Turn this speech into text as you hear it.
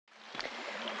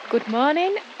Good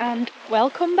morning and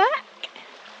welcome back.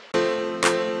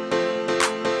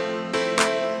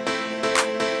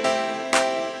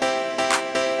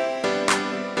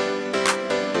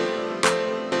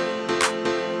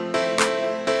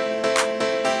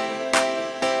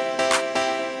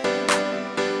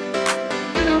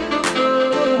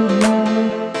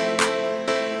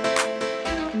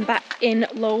 I'm back in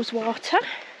Loweswater.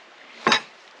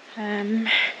 I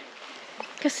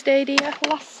stayed here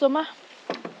last summer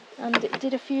and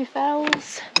did a few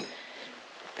fells.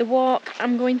 The walk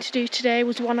I'm going to do today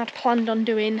was one I'd planned on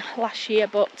doing last year,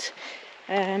 but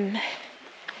I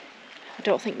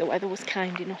don't think the weather was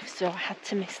kind enough, so I had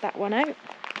to miss that one out.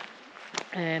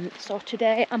 So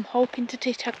today I'm hoping to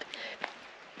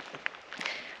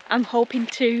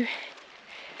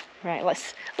right,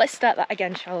 let's start that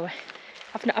again, shall we?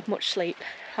 I've not had much sleep.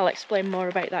 I'll explain more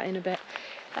about that in a bit.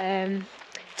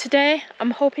 Today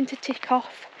I'm hoping to tick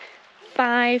off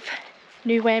 5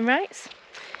 new Wainwrights.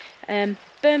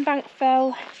 Burnbank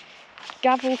fell,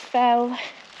 Gavel fell,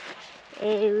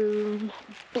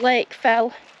 Blake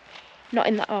fell, not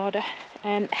in that order,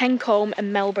 Hencombe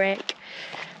and Mellbreak.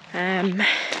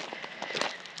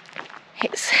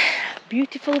 It's a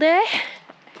beautiful day.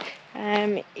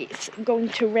 It's going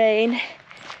to rain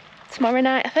tomorrow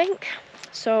night, I think.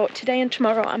 So today and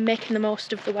tomorrow I'm making the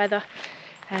most of the weather.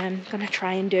 I'm going to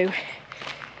try and do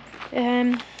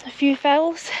a few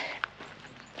fells.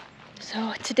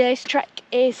 So today's trek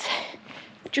is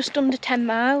just under 10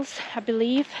 miles, I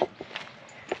believe.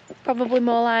 Probably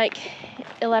more like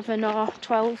 11 or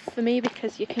 12 for me,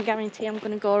 because you can guarantee I'm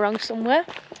going to go wrong somewhere.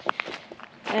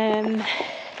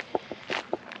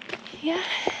 Yeah,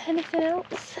 anything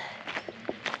else?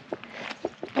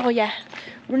 Oh yeah,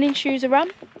 running shoes are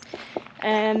on.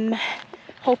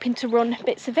 Hoping to run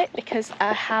bits of it because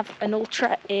I have an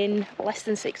ultra in less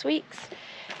than 6 weeks.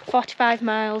 45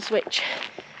 miles, which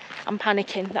I'm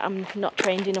panicking that I'm not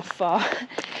trained enough for.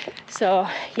 So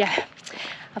yeah,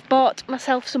 I've bought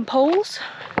myself some poles.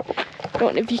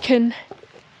 Don't know if you can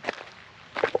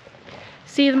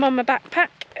see them on my backpack.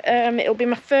 It'll be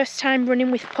my first time running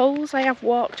with poles. I have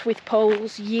walked with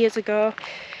poles years ago.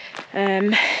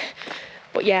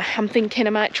 But yeah, I'm thinking I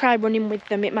might try running with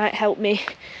them. It might help me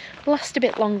last a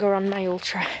bit longer on my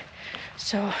ultra.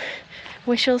 So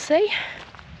we shall see.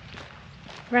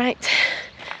 Right,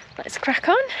 let's crack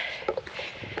on.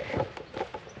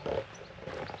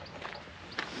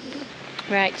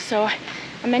 Right, so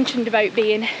I mentioned about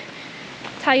being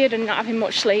tired and not having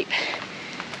much sleep.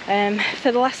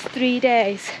 For the last 3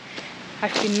 days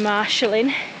I've been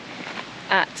marshalling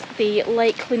at the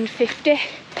Lakeland 50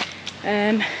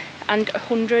 and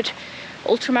 100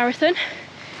 ultramarathon.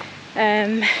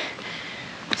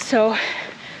 So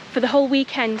for the whole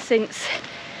weekend, since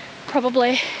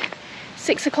probably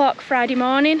 6 o'clock Friday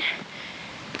morning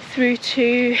through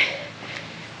to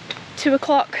 2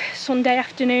 o'clock Sunday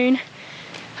afternoon,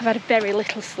 I've had very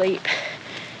little sleep.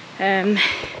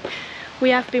 We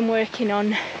have been working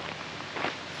on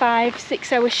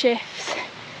 5-6 hour shifts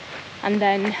and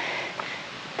then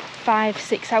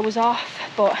 5-6 hours off,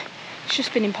 but it's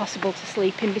just been impossible to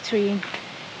sleep in between.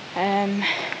 And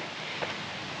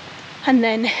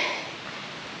then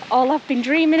all I've been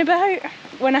dreaming about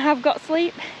when I have got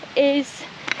sleep is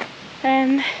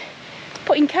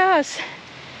putting cars,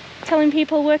 telling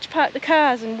people where to park the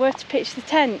cars and where to pitch the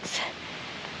tents.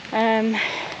 Yeah,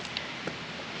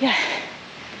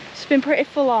 it's been pretty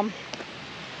full on.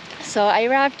 So I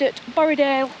arrived at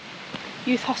Borrowdale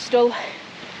Youth Hostel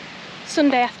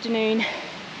Sunday afternoon,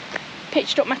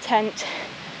 pitched up my tent,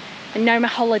 and now my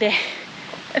holiday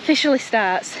officially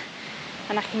starts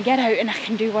and I can get out and I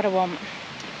can do what I want.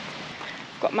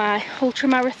 I've got my ultra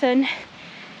marathon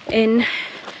in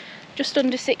just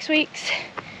under 6 weeks,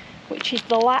 which is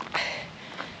the lap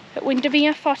at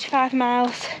Windermere, 45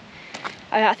 miles.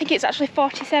 I think it's actually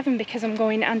 47 because I'm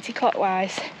going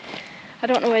anti-clockwise. I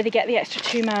don't know where they get the extra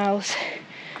 2 miles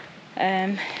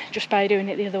just by doing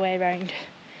it the other way around.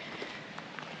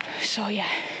 So yeah,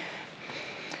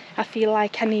 I feel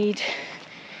like I need,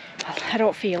 well, I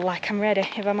don't feel like I'm ready,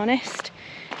 if I'm honest.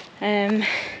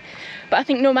 But I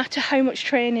think no matter how much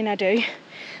training I do,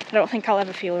 I don't think I'll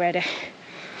ever feel ready.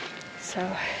 So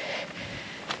I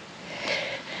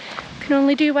can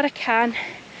only do what I can.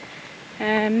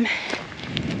 Yeah,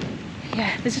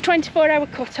 there's a 24-hour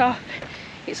cut-off.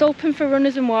 It's open for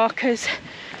runners and walkers.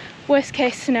 Worst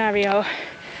case scenario,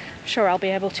 I'm sure I'll be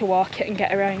able to walk it and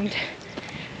get around.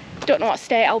 Don't know what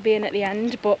state I'll be in at the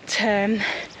end, but yeah,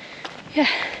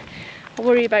 I'll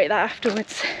worry about that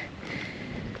afterwards.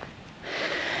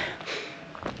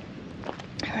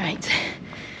 Right,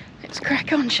 let's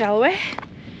crack on, shall we?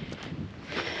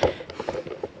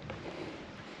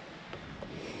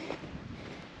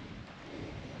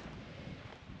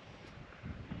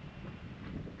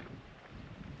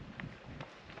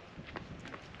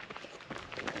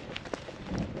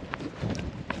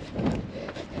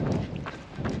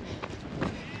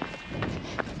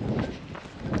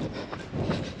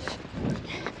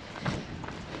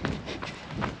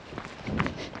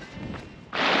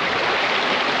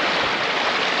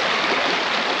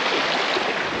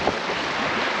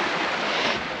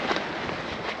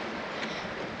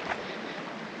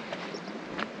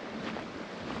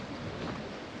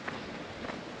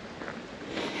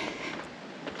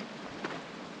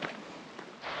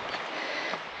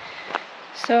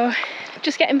 So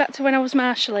just getting back to when I was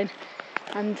marshalling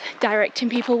and directing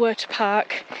people where to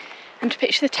park and to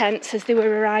pitch the tents as they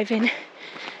were arriving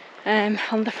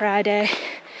on the Friday.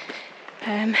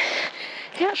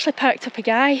 He actually perked up a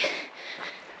guy and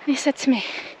he said to me,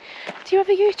 "Do you have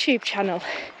a YouTube channel?"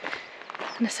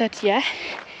 And I said, "Yeah."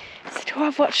 He said, "Oh,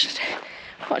 I've watched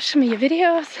some of your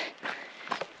videos."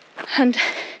 And I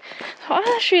thought,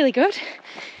 "Oh, that's really good."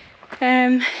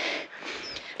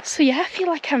 So yeah, I feel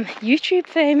like I'm YouTube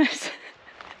famous.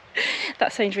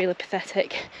 That sounds really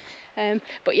pathetic.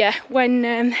 But yeah, when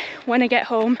I get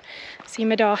home, see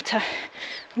my daughter,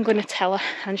 I'm going to tell her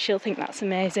and she'll think that's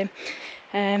amazing.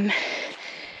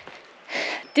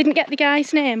 Didn't get the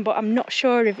guy's name, but I'm not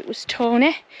sure if it was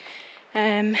Tony.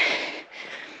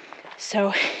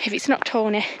 So if it's not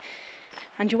Tony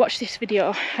and you watch this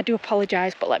video, I do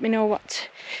apologise, but let me know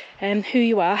who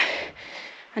you are.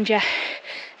 And yeah,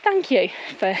 thank you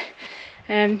for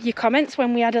your comments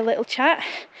when we had a little chat.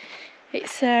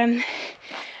 It's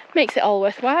makes it all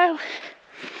worthwhile.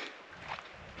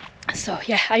 So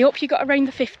yeah, I hope you got around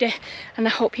the 50 and I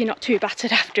hope you're not too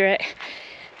battered after it.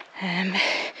 And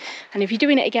if you're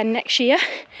doing it again next year,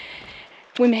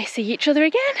 we may see each other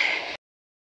again.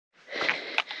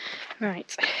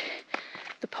 Right,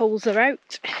 the poles are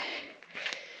out.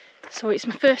 So it's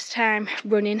my first time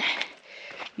running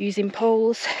using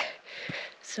poles,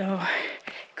 so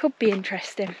it could be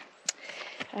interesting.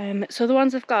 So the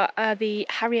ones I've got are the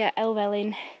Harrier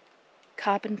Elvelin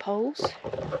carbon poles.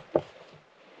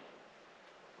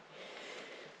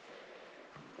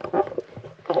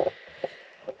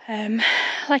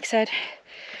 Like I said,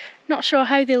 not sure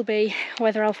how they'll be,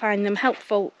 whether I'll find them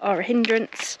helpful or a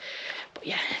hindrance, but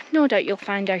yeah, no doubt you'll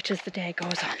find out as the day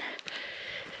goes on.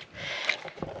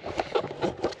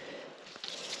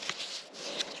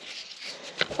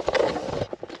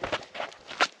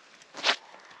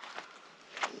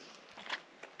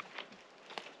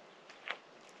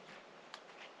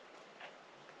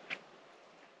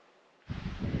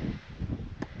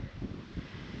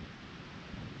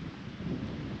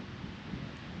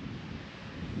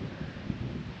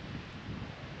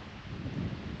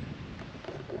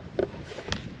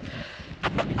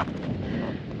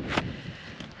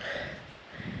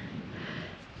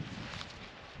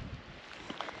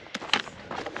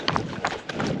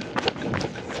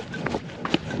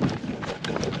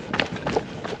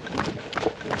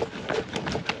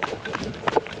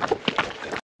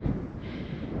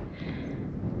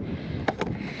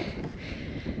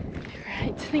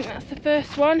 I think that's the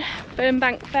first one.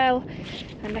 Burnbank fell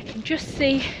and I can just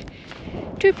see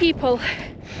two people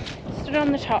stood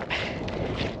on the top.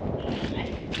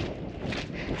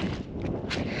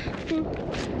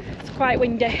 It's quite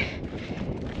windy.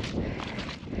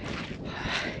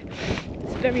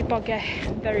 It's very boggy,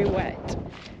 very wet.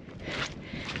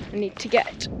 I need to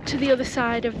get to the other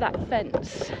side of that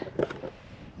fence.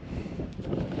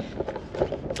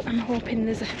 I'm hoping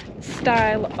there's a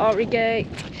stile or a gate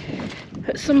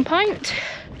at some point,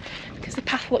 because the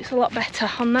path looks a lot better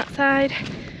on that side.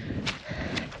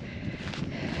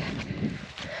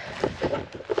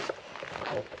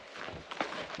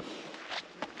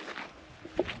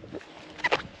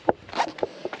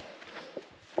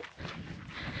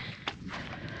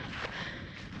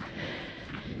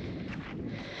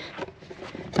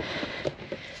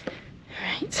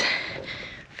 Right,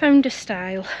 found a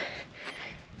stile.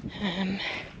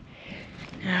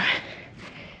 Now,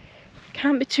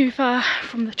 can't be too far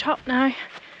from the top now,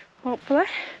 hopefully.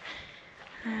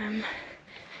 I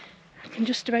can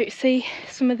just about see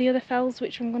some of the other fells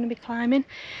which I'm going to be climbing.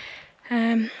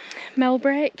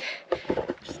 Mellbreak,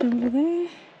 just over there.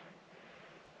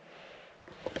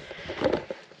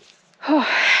 Oh,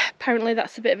 apparently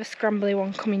that's a bit of a scrambly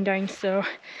one coming down, so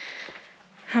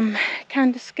I'm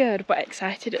kind of scared but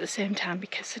excited at the same time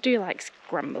because I do like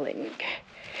scrambling.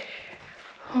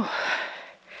 Oh.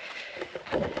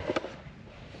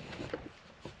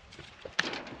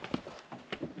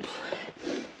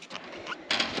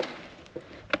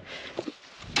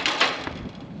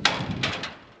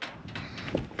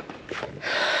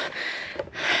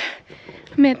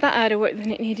 Made that harder work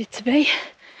than it needed to be.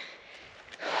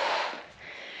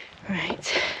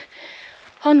 Right,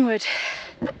 onward.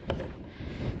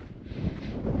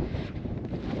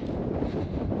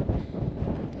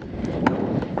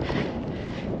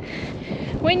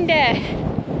 Windy.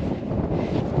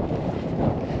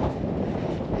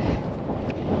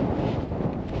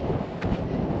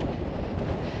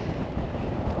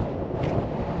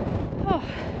 Oh.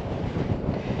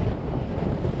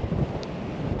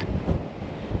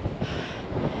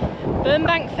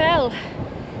 Burnbank fell,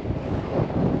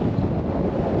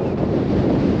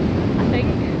 I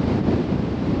think.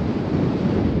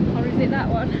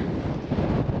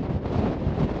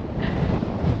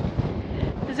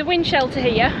 wind shelter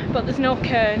here, but there's no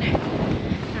cairn.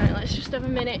 Right, let's just have a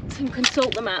minute and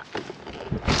consult the map.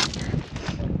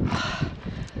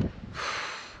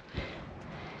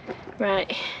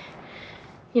 Right,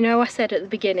 you know I said at the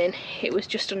beginning it was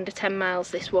just under 10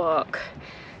 miles this walk,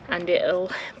 and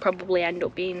it'll probably end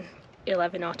up being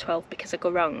 11 or 12 because I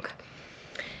go wrong.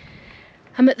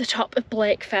 I'm at the top of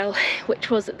Blake Fell, which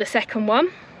was the second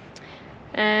one.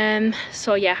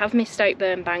 So yeah, I've missed out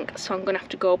Burnbank, so I'm gonna have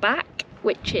to go back,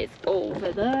 which is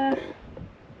over there,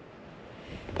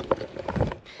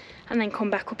 and then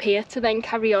come back up here to then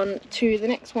carry on to the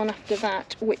next one after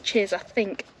that, which is, I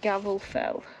think, Gavel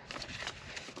Fell.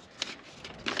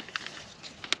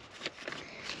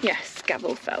 Yes,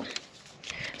 Gavel Fell.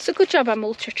 It's a good job I'm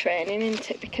ultra training, isn't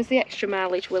it? Because the extra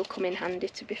mileage will come in handy,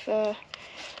 to be fair.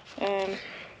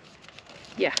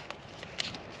 Yeah,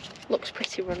 looks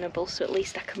pretty runnable, so at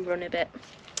least I can run a bit.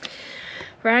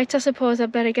 Right, I suppose I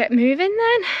better get moving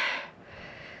then.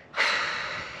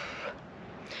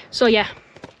 So yeah,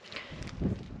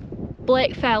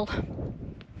 Blake Fell,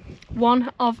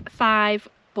 1 of 5,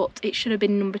 but it should have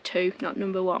been number 2, not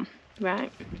number 1.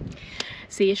 Right,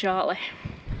 see you shortly.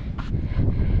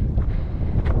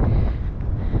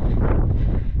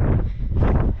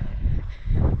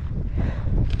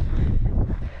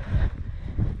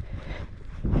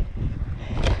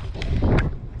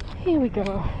 Here we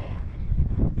go.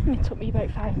 It took me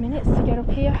about 5 minutes to get up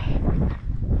here.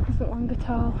 Wasn't long at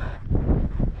all.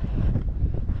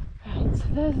 Right, so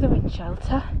there's the wind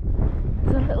shelter.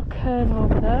 There's a little cairn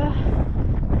over there.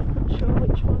 Not sure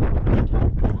which one.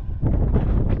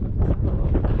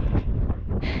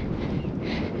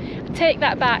 I take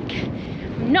that back.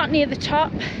 I'm not near the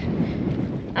top.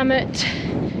 I'm at...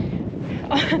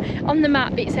 on the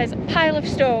map it says pile of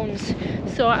stones,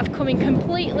 so I've come in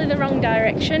completely the wrong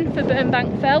direction for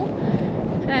Burnbank Fell.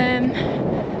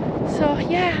 So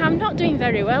yeah, I'm not doing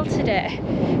very well today,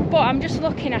 but I'm just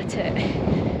looking at it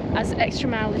as extra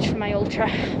mileage for my ultra.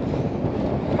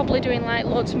 Probably doing like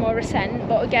loads more ascent,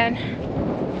 but again,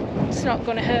 it's not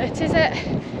going to hurt, is it?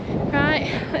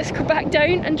 Right, let's go back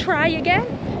down and try again.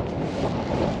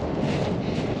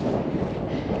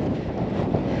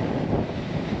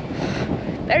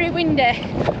 Very windy.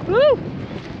 Woo!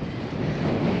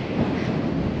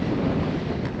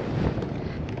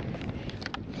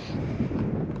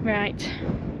 Right.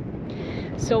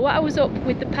 So what I was up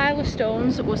with the pile of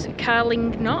stones was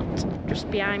Carling Knot, just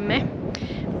behind me.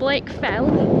 Blake Fell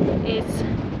is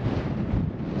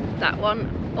that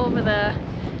one over there,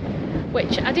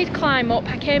 which I did climb up.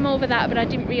 I came over that, but I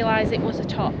didn't realise it was a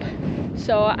top.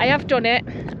 So I have done it,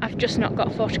 I've just not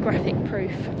got photographic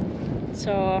proof.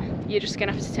 So you're just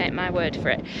gonna have to take my word for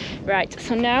it. Right,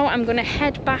 so now I'm gonna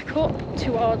head back up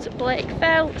towards Blake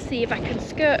Fell, see if I can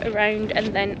skirt around and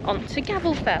then onto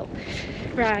Gavel Fell.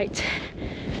 Right,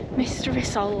 mystery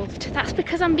solved. That's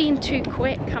because I'm being too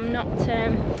quick. I'm not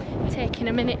taking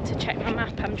a minute to check my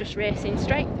map. I'm just racing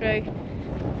straight through.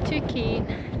 Too keen.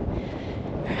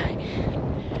 Right,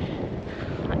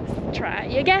 let's try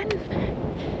again.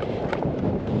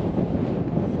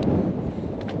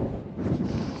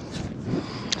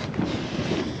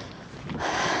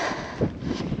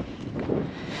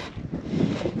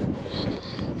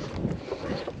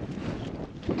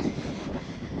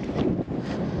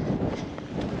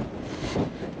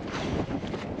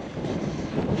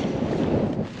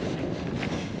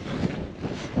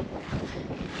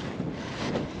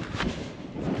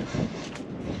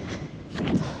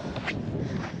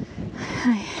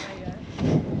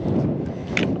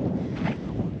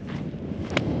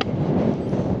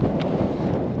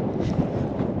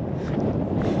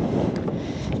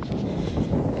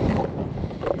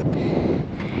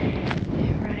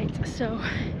 So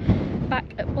back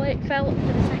at Blake Fell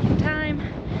for the second time,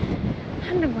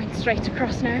 and I'm going straight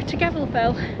across now to Gavel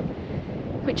Fell,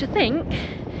 which I think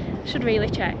I should really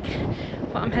check,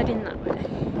 but I'm heading that way.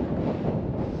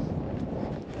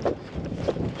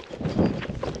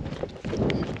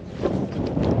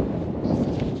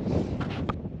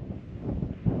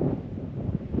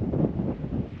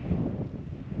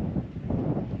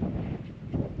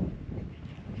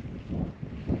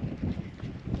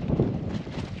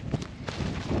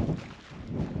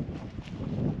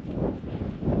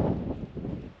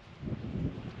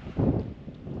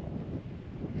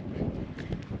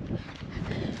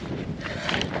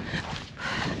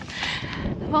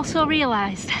 I've also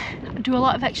realised I do a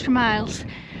lot of extra miles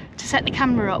to set the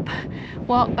camera up,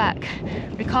 walk back,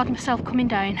 record myself coming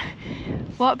down,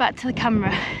 walk back to the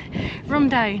camera, run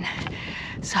down.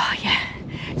 So yeah,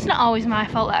 it's not always my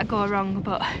fault that I go wrong,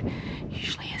 but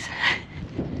usually is.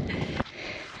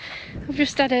 I've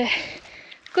just had a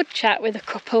good chat with a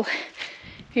couple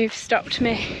who've stopped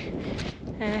me.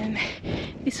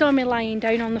 They saw me lying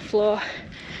down on the floor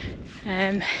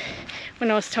when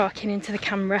I was talking into the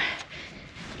camera,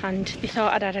 and they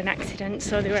thought I'd had an accident,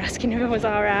 so they were asking if I was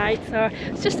alright. So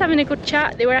I was just having a good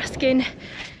chat. They were asking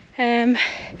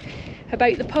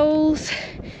about the poles,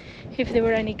 if they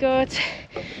were any good.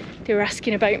 They were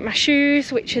asking about my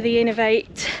shoes, which are the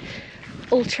Innovate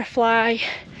Ultra Fly,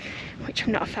 which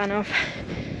I'm not a fan of.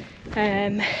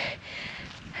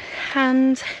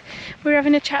 And we were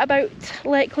having a chat about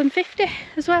Lakeland 50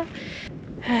 as well.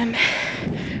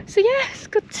 So yeah, it's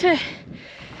good to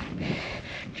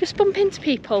just bump into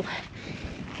people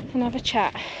and have a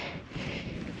chat.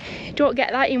 You don't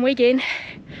get that in Wigan.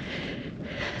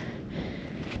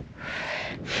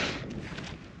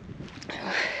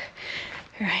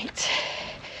 Right,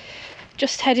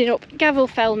 just heading up Gavel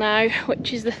Fell now,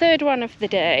 which is the third one of the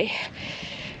day.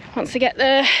 Once I get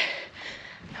there,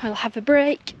 I'll have a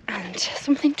break and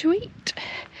something to eat.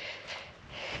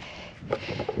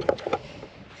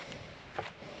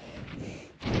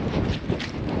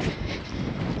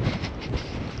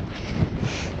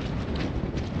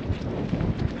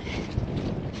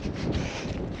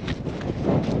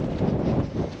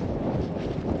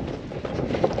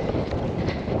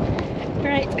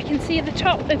 Right, I can see the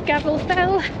top of Gavel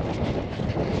Fell.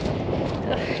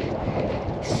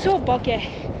 It's so boggy.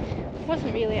 I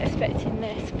wasn't really expecting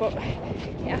this, but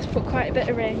it has put quite a bit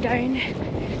of rain down.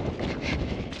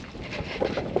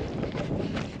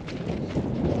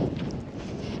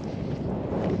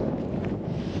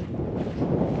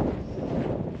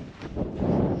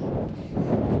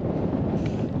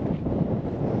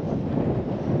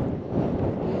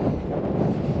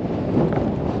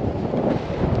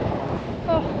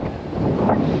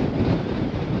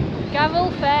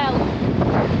 Gavel Fell.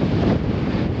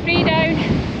 3 down,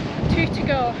 2 to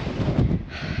go.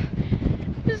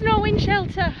 There's no wind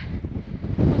shelter.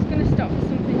 I was going to stop for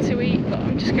something to eat, but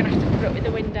I'm just going to have to put up with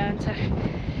the wind, aren't I?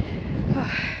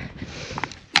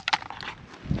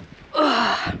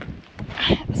 Oh,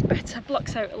 that's better.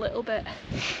 Blocks out a little bit.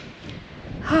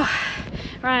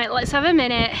 Right, let's have a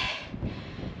minute.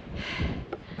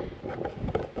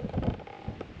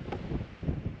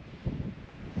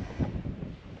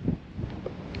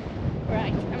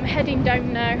 Heading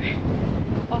down now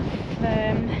off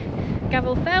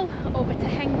Gavel Fell over to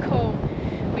Hencoe,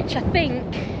 which I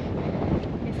think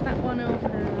is that one over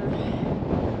there.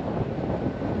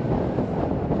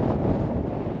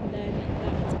 And then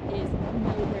that is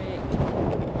Mellbreak.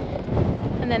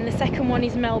 And then the second one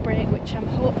is Mellbreak, which I'm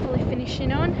hopefully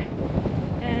finishing on.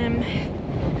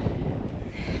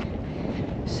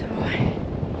 So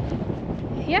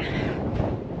yeah.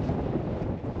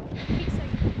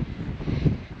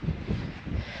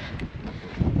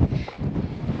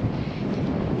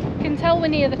 Tell we're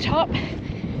near the top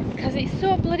because it's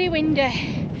so bloody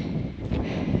windy.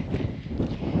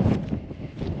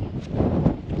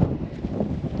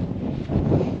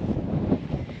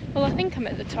 Well, I think I'm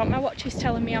at the top. My watch is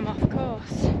telling me I'm off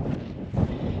course.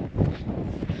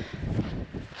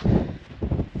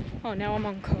 Oh, now I'm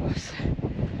on course.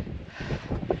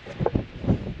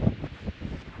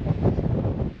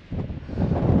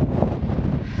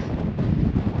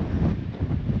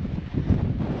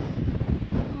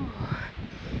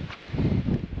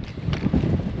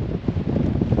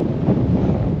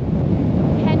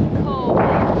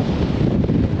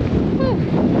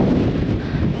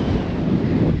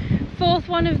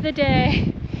 One of the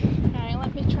day. Right,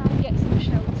 let me try and get some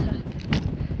shelter.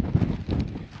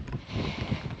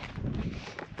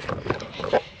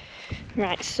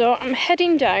 Right, so I'm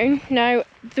heading down. Now,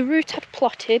 the route I'd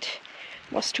plotted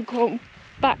was to go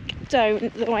back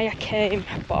down the way I came,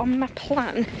 but on my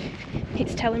plan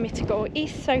it's telling me to go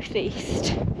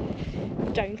east-southeast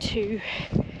down to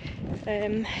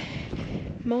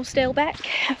Mosedale Beck,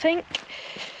 I think.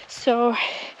 So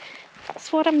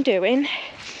that's what I'm doing.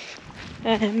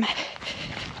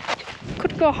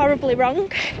 Could go horribly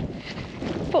wrong,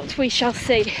 but we shall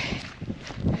see.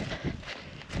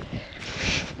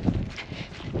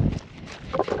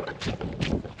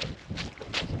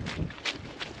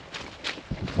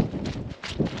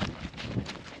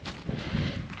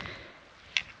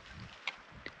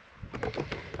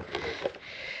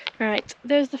 Right,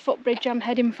 there's the footbridge I'm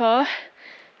heading for.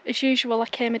 As usual, I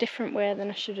came a different way than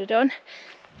I should have done.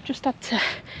 Just had to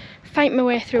fight my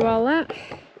way through all that.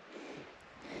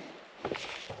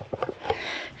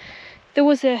 There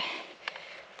was a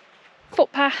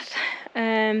footpath,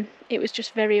 it was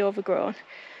just very overgrown,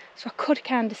 so I could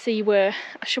kind of see where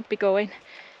I should be going.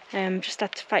 Just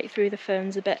had to fight through the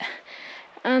ferns a bit,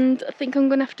 and I think I'm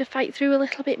going to have to fight through a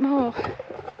little bit more.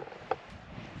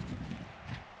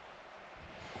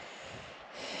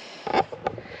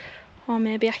 Or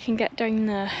maybe I can get down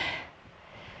there.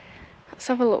 Let's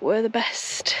have a look where the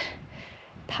best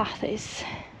path is.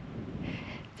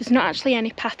 There's not actually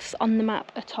any paths on the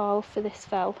map at all for this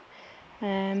fell.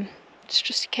 It's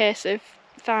just a case of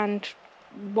find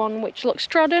one which looks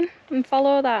trodden and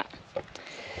follow that.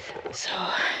 So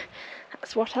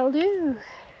that's what I'll do.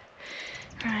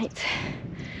 Right,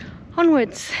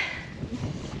 onwards.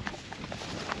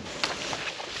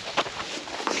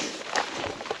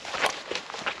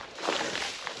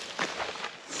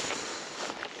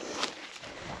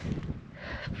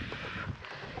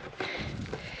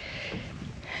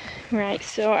 Right,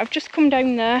 so I've just come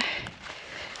down there.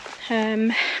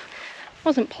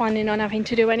 Wasn't planning on having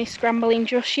to do any scrambling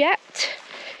just yet,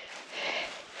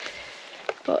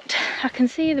 but I can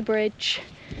see the bridge.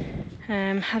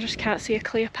 I just can't see a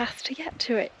clear path to get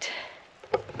to it.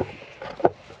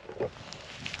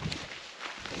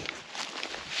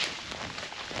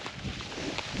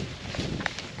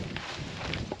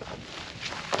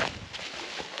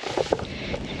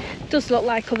 It does look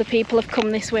like other people have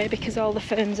come this way because all the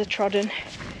ferns are trodden.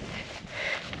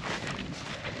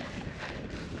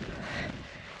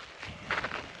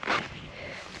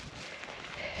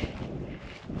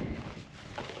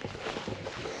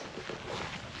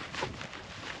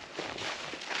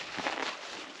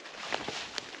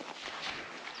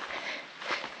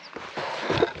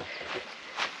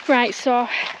 Right, so I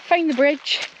found the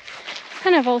bridge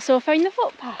and I've also found the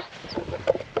footpath.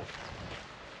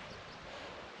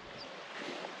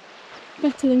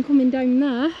 Better than coming down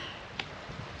there.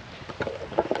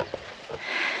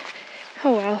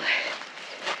 Oh well.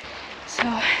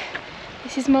 So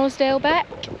this is Mosedale Beck.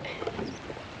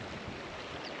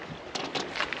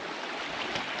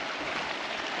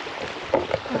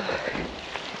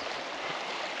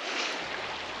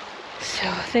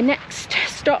 So the next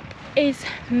stop is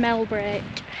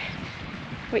Mellbreak,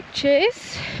 which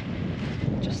is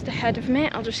just ahead of me.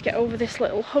 I'll just get over this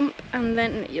little hump and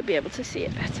then you'll be able to see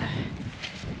it better.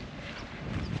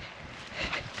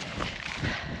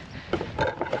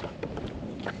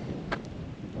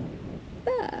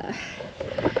 There.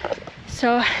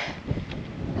 So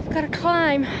I've got to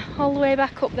climb all the way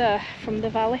back up there from the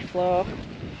valley floor.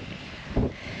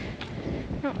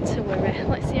 Not to worry.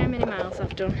 Let's see how many miles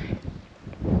I've done.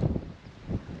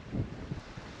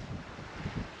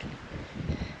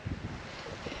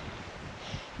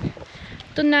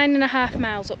 Done 9.5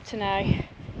 miles up to now.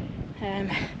 I'm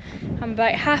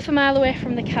about half a mile away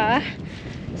from the car,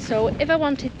 so if I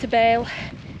wanted to bail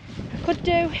I could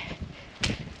do,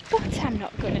 but I'm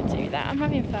not going to do that. I'm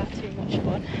having far too much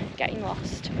fun getting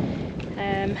lost.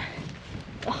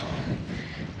 Oh,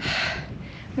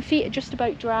 my feet are just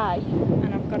about dry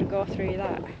and I've got to go through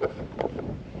that.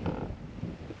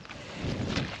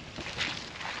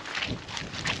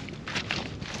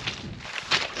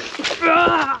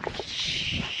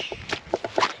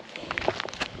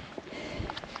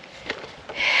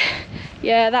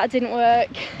 Yeah, that didn't work.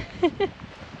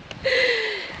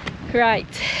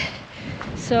 Right,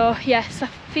 so yes, I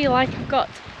feel like I've got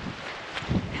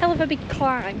a hell of a big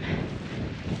climb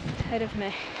ahead of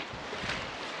me.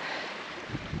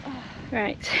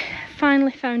 Right,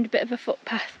 finally found a bit of a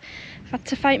footpath. I've had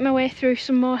to fight my way through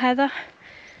some more heather,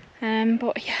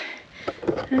 but yeah,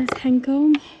 there's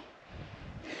Hencombe.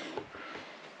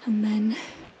 And then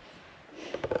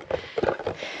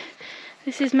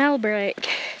this is Mellbreak.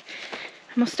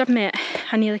 I must admit,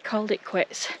 I nearly called it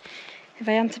quits. If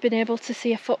I hadn't been able to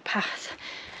see a footpath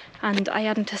and I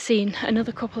hadn't seen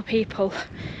another couple of people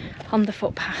on the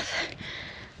footpath,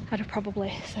 I'd have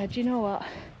probably said, you know what,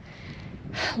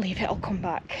 leave it, I'll come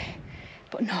back.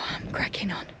 But no, I'm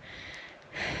cracking on.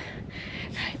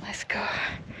 Right, let's go.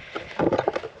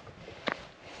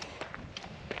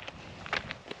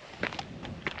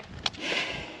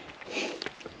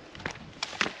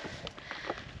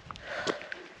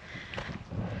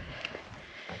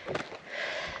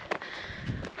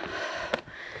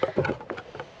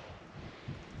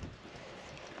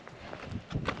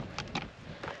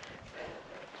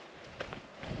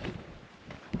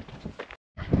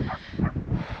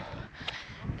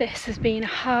 This has been a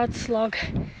hard slog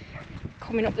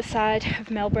coming up the side of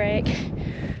Mellbreak.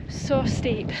 So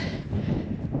steep.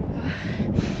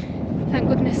 Thank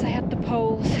goodness I had the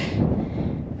poles.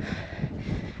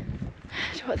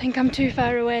 I don't think I'm too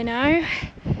far away now.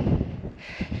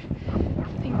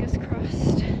 Fingers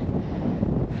crossed.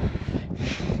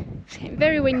 It's getting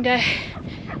very windy.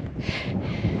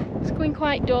 It's going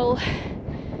quite dull.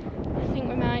 I think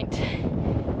we might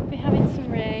be having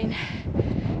some rain.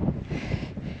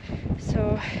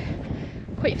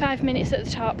 quick 5 minutes at the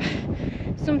top,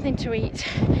 something to eat,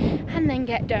 and then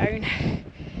get down.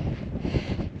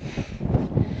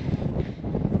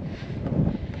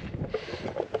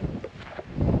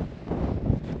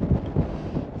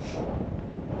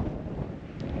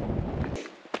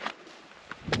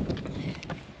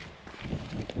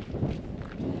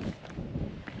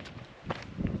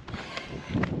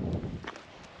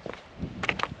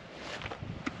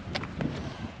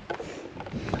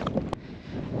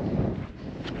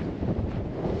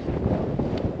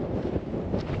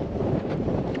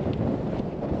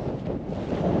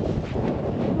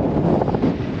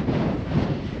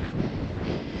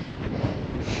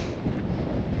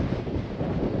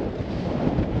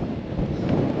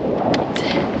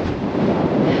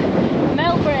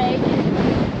 Mellbreak,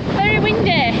 very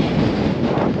windy.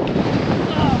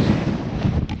 Oh.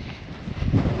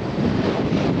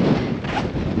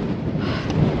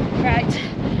 Right,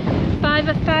 5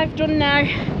 of 5 done now.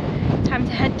 Time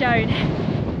to head down,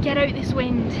 get out this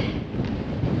wind.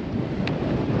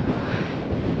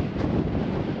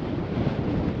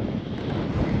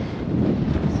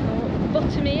 So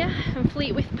Buttermere and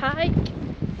Fleetwith Pike.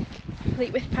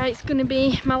 Fleetwith Pike's going to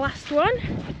be my last one.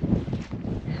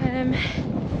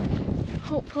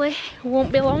 Hopefully it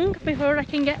won't be long before I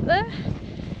can get there.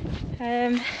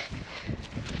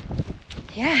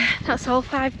 Yeah, that's all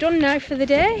 5 done now for the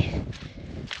day.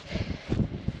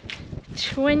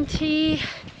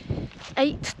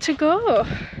 28 to go.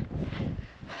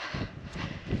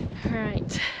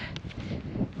 Right.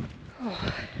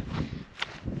 Oh.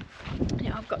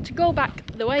 Now I've got to go back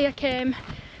the way I came,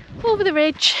 over the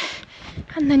ridge,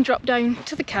 and then drop down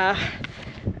to the car.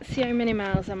 Let's see how many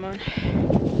miles I'm on.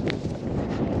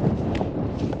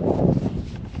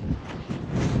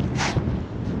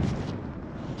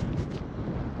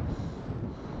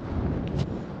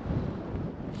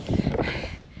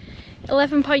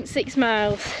 .6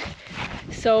 miles,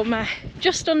 so my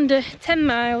just under 10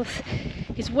 miles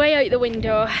is way out the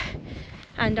window,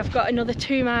 and I've got another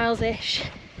 2 miles ish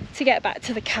to get back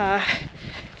to the car.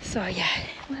 So yeah,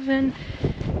 11,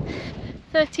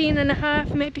 13 and a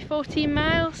half, maybe 14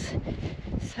 miles,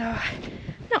 so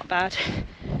not bad.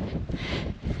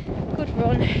 Good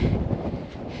run.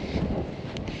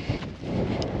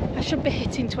 I should be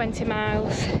hitting 20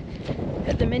 miles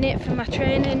at the minute for my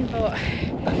training, but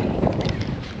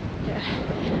yeah,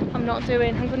 I'm not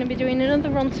doing. I'm going to be doing another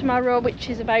run tomorrow, which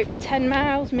is about 10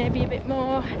 miles, maybe a bit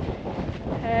more.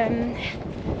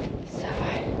 So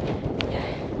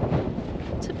yeah,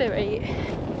 to be right.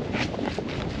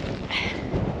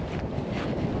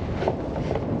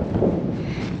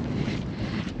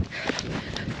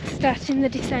 Starting the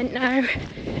descent now,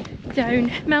 down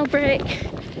Mellbreak,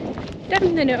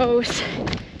 down the nose,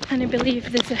 and I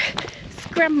believe there's a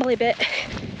scrambly bit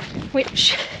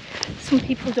which some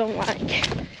people don't like.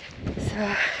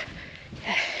 So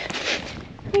yeah,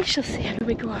 we shall see how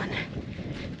we go on.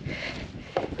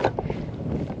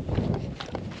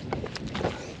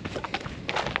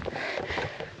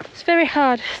 It's very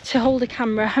hard to hold a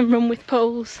camera and run with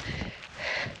poles.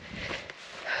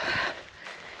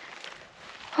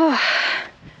 Oh,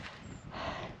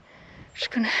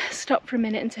 just gonna stop for a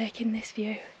minute and take in this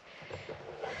view.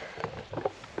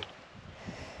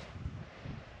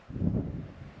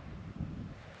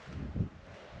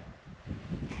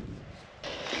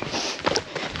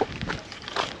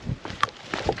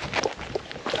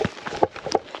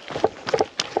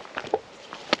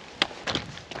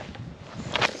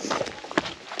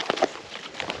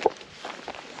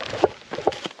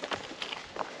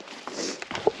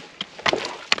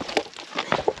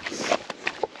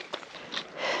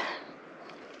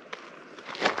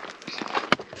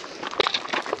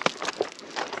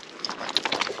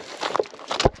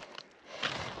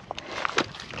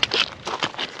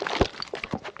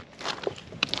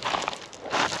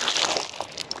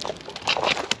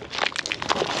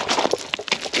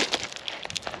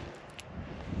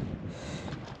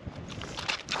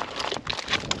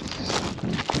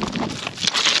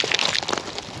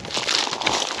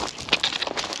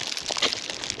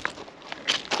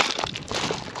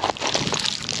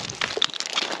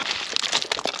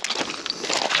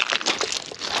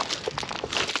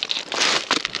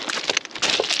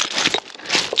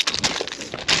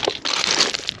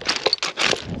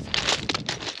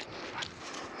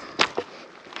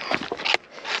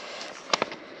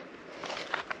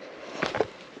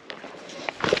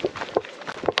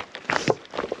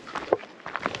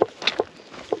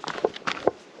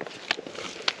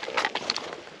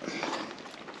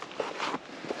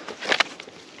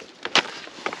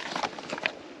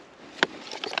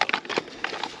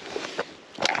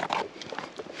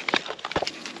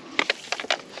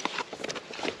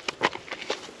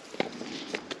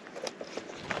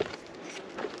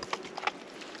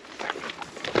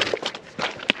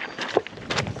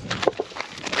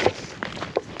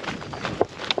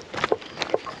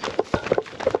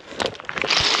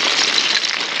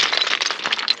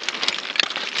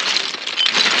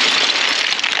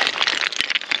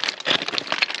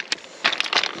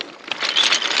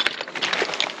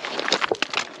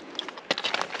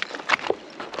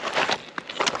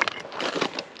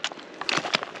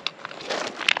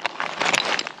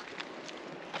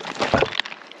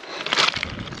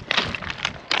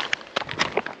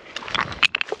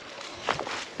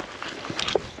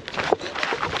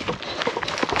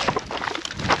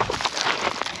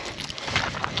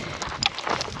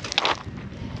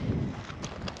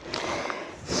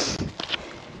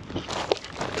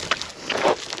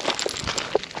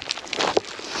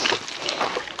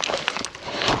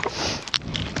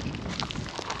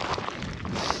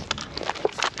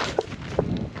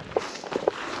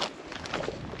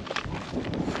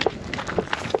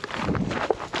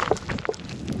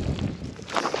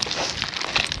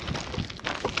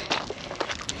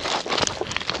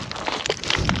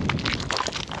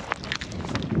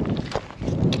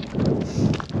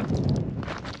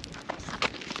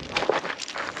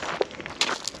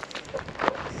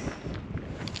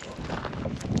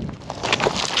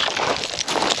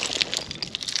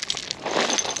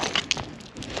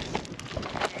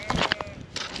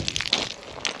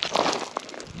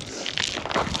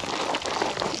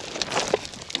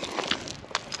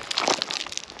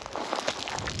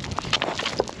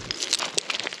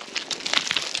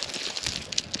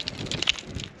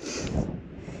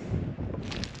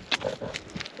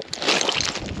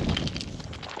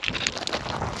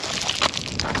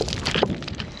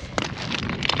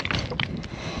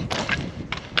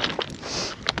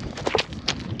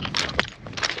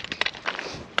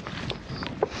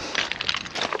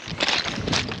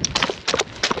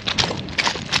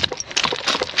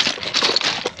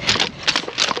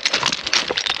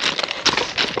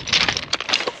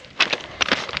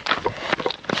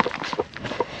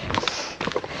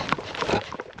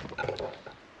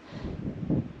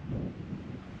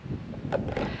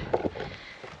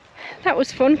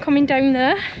 was fun coming down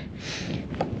there.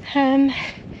 I'm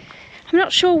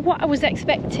not sure what I was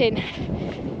expecting.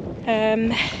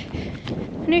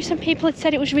 I knew some people had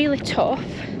said it was really tough.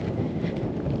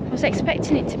 I was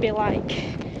expecting it to be like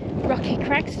rocky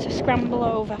crags to scramble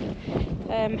over.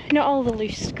 Not all the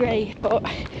loose scree, but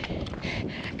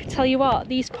I can tell you what,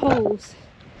 these poles,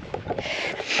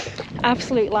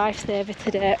 absolute lifesaver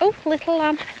today. Oh, little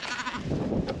lamb.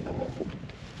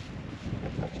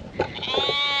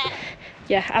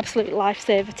 Yeah, absolute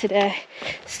lifesaver today.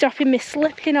 Stopping me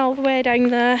slipping all the way down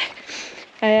there.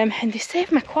 And they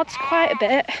saved my quads quite a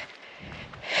bit.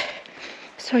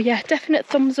 So yeah, definite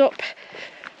thumbs up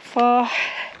for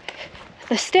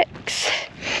the sticks.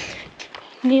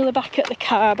 Nearly back at the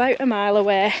car, about a mile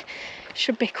away.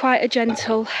 Should be quite a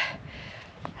gentle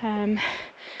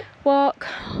walk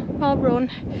or run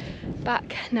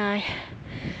back now.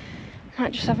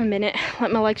 Might just have a minute,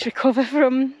 let my legs recover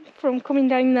from coming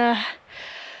down there.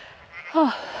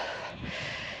 Oh,